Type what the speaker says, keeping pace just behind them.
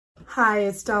Hi,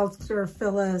 it's Dr.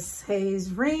 Phyllis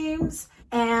Hayes Reams,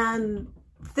 and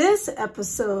this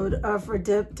episode of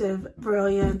Redemptive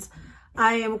Brilliance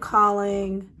I am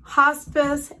calling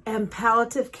Hospice and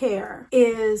Palliative Care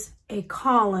is a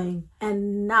calling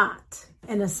and not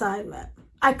an assignment.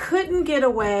 I couldn't get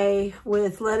away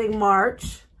with letting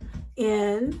March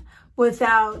in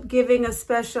without giving a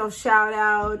special shout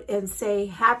out and say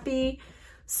happy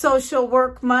Social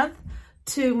Work Month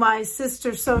to my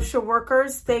sister social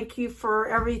workers. Thank you for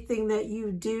everything that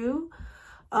you do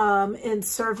in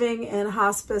serving in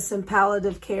hospice and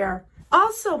palliative care.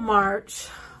 Also, March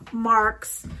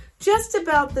marks just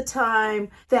about the time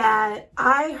that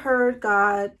I heard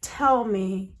God tell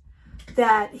me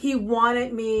that He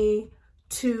wanted me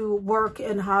to work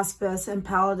in hospice and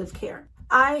palliative care.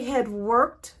 I had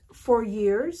worked for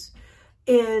years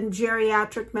in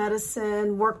geriatric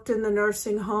medicine, worked in the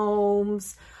nursing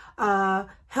homes,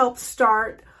 helped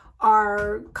start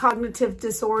our cognitive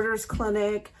disorders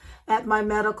clinic at my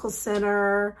medical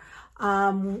center,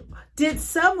 did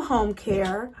some home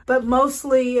care, but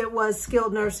mostly it was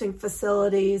skilled nursing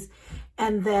facilities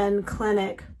and then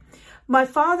clinic. My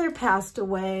father passed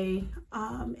away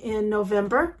in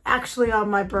November, actually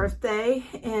on my birthday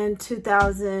in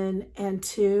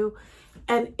 2002,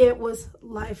 and it was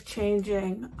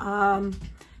life-changing.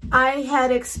 I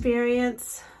had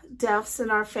experienced deaths in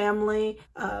our family,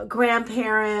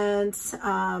 grandparents,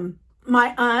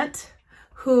 my aunt,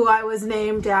 who I was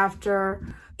named after.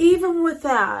 Even with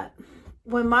that,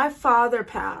 when my father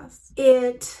passed,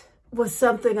 it was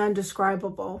something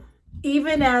indescribable.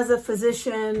 Even as a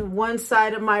physician, one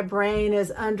side of my brain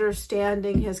is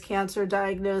understanding his cancer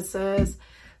diagnosis.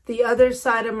 The other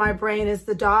side of my brain is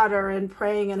the daughter and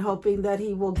praying and hoping that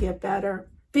he will get better.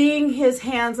 Being his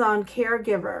hands-on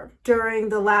caregiver during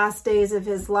the last days of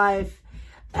his life,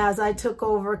 as I took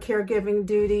over caregiving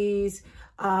duties,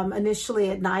 initially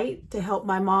at night to help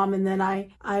my mom, and then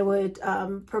I would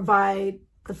provide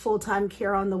the full-time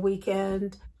care on the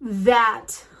weekend.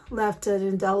 That left an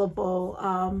indelible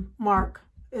mark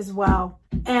as well.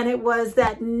 And it was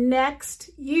that next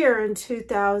year in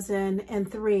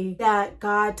 2003 that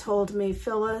God told me,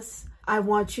 Phyllis, I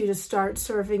want you to start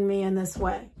serving me in this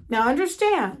way. Now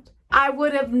understand, I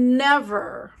would have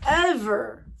never,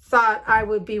 ever thought I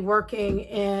would be working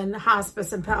in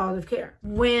hospice and palliative care.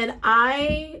 When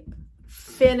I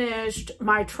finished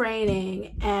my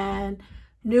training and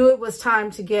knew it was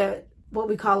time to get what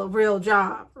we call a real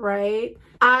job, right?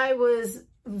 I was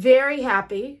very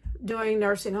happy doing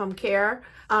nursing home care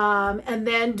and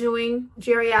then doing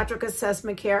geriatric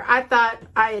assessment care. I thought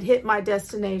I had hit my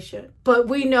destination, but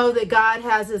we know that God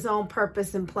has His own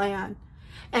purpose and plan.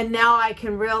 And now I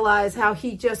can realize how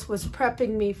He just was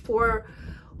prepping me for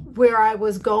where I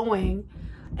was going.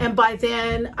 And by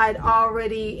then I'd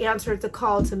already answered the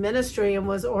call to ministry and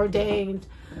was ordained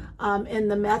in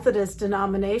the Methodist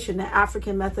denomination, the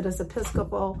African Methodist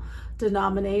Episcopal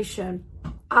denomination.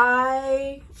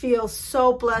 I feel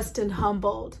so blessed and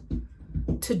humbled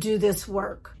to do this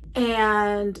work.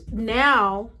 And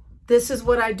now this is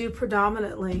what I do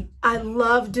predominantly. I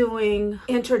love doing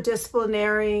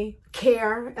interdisciplinary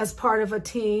care as part of a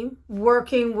team,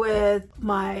 working with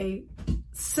my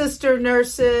sister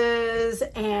nurses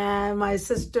and my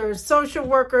sister social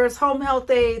workers, home health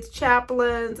aides,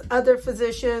 chaplains, other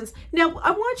physicians. Now,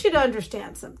 I want you to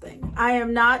understand something. I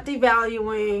am not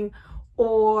devaluing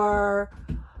or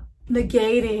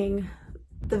negating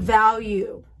the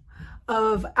value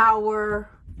of our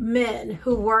men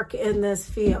who work in this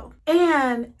field.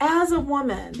 And as a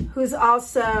woman who's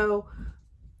also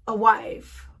a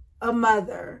wife, a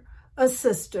mother, a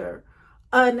sister,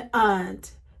 an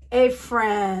aunt, a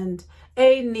friend,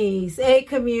 a niece, a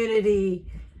community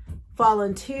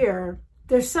volunteer,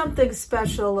 there's something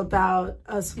special about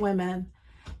us women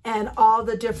and all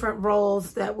the different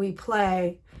roles that we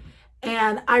play.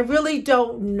 And I really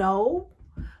don't know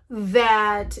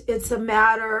that it's a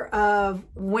matter of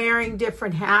wearing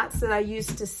different hats that I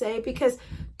used to say, because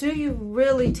do you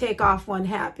really take off one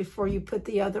hat before you put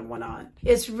the other one on?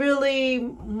 It's really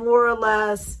more or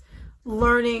less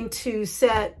learning to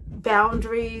set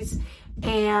boundaries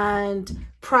and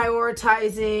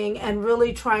prioritizing and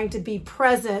really trying to be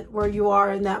present where you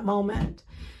are in that moment.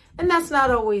 And that's not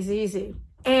always easy.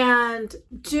 And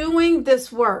doing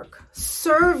this work,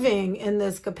 serving in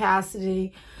this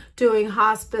capacity, doing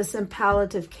hospice and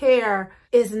palliative care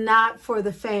is not for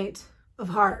the faint of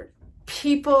heart.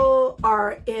 People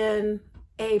are in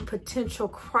a potential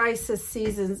crisis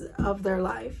seasons of their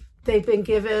life. They've been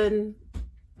given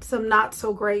some not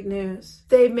so great news.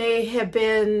 They may have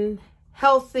been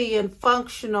healthy and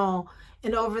functional,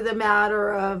 and over the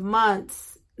matter of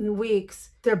months, and weeks,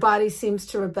 their body seems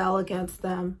to rebel against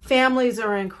them. Families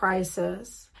are in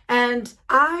crisis. And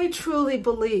I truly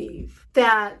believe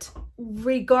that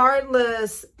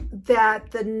regardless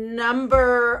that the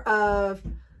number of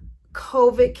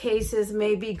COVID cases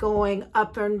may be going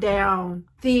up and down,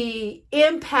 the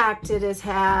impact it has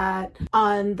had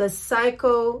on the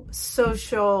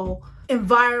psychosocial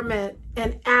environment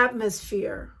and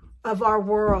atmosphere of our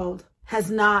world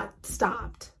has not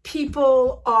stopped.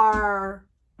 People are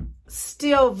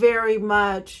still very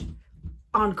much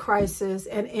on crisis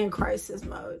and in crisis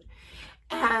mode.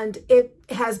 And it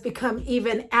has become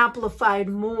even amplified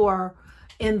more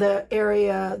in the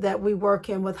area that we work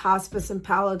in with hospice and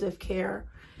palliative care.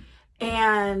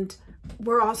 And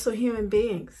we're also human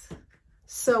beings.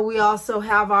 So we also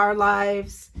have our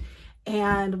lives,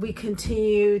 and we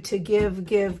continue to give.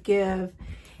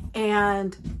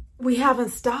 And we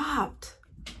haven't stopped.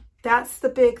 That's the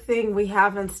big thing. We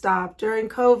haven't stopped. During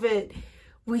COVID,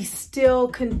 we still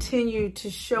continue to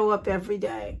show up every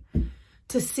day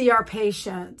to see our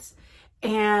patients.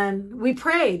 And we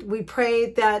prayed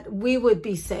that we would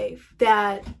be safe,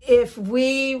 that if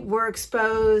we were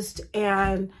exposed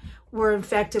and were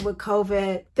infected with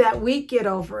COVID, that we'd get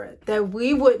over it, that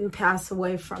we wouldn't pass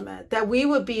away from it, that we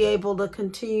would be able to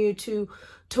continue to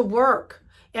work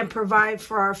and provide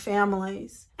for our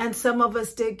families. And some of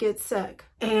us did get sick.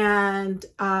 And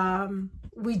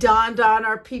we donned on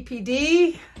our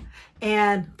PPE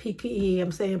and PPE,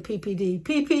 I'm saying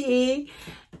PPE,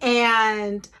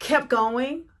 and kept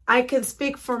going. I can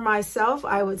speak for myself.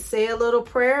 I would say a little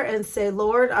prayer and say,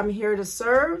 Lord, I'm here to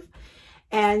serve.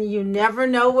 And you never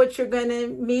know what you're going to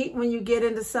meet when you get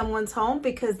into someone's home,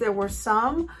 because there were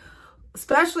some,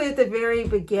 especially at the very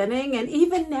beginning, and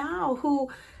even now,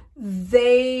 who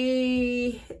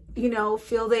they,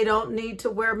 feel they don't need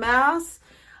to wear masks.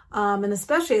 And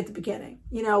especially at the beginning,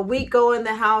 we go in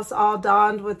the house all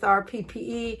donned with our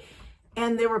PPE,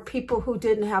 and there were people who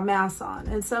didn't have masks on.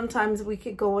 And sometimes we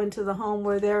could go into the home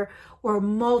where there were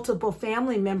multiple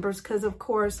family members, because of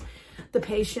course the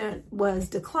patient was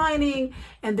declining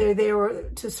and they're there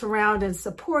to surround and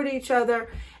support each other.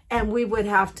 And we would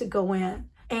have to go in.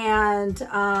 And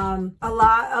a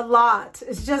lot.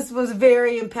 It just was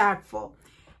very impactful.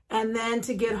 And then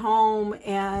to get home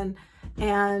and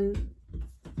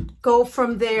go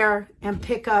from there and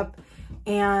pick up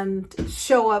and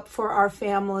show up for our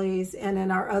families and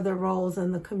in our other roles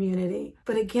in the community.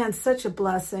 But again, such a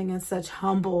blessing and such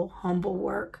humble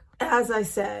work. As I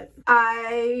said,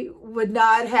 I would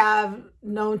not have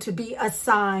known to be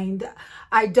assigned.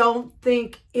 I don't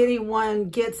think anyone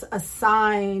gets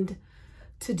assigned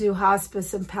to do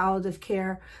hospice and palliative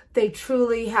care. They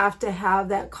truly have to have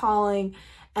that calling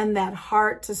and that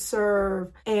heart to serve,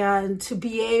 and to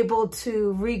be able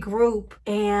to regroup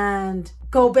and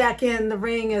go back in the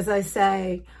ring, as I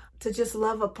say, to just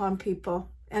love upon people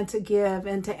and to give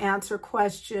and to answer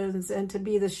questions and to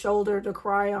be the shoulder to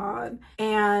cry on.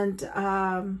 And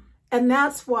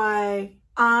that's why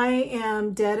I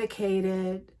am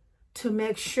dedicated to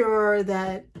make sure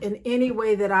that in any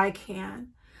way that I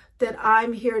can, that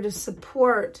I'm here to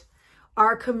support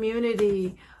our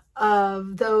community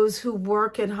of those who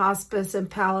work in hospice and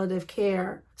palliative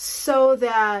care, so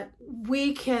that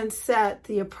we can set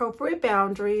the appropriate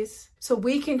boundaries so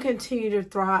we can continue to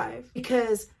thrive.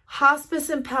 Because hospice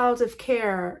and palliative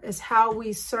care is how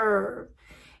we serve,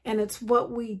 and it's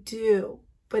what we do,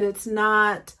 but it's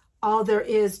not all there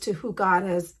is to who God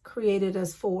has created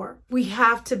us for. We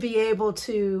have to be able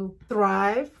to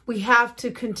thrive. We have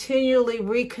to continually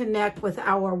reconnect with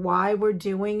our why we're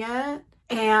doing it.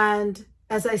 And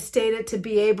as I stated, to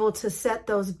be able to set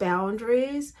those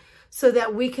boundaries so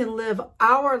that we can live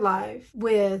our life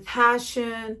with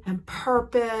passion and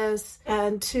purpose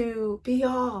and to be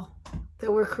all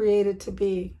that we're created to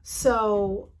be.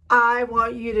 So I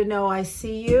want you to know I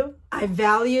see you. I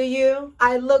value you.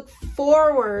 I look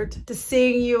forward to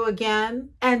seeing you again.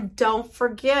 And don't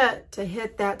forget to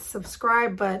hit that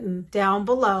subscribe button down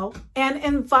below and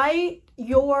invite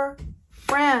your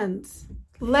friends.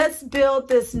 Let's build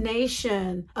this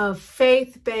nation of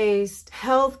faith-based,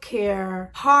 healthcare,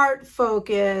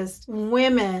 heart-focused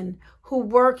women who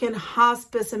work in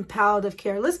hospice and palliative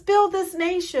care. Let's build this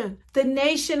nation, the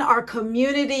nation, our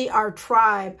community, our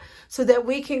tribe, so that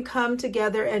we can come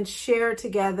together and share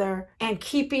together and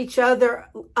keep each other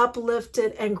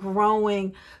uplifted and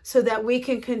growing so that we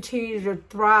can continue to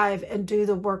thrive and do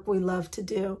the work we love to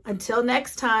do. Until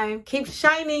next time, keep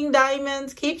shining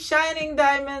diamonds, keep shining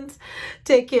diamonds.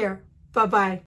 Take care. Bye-bye.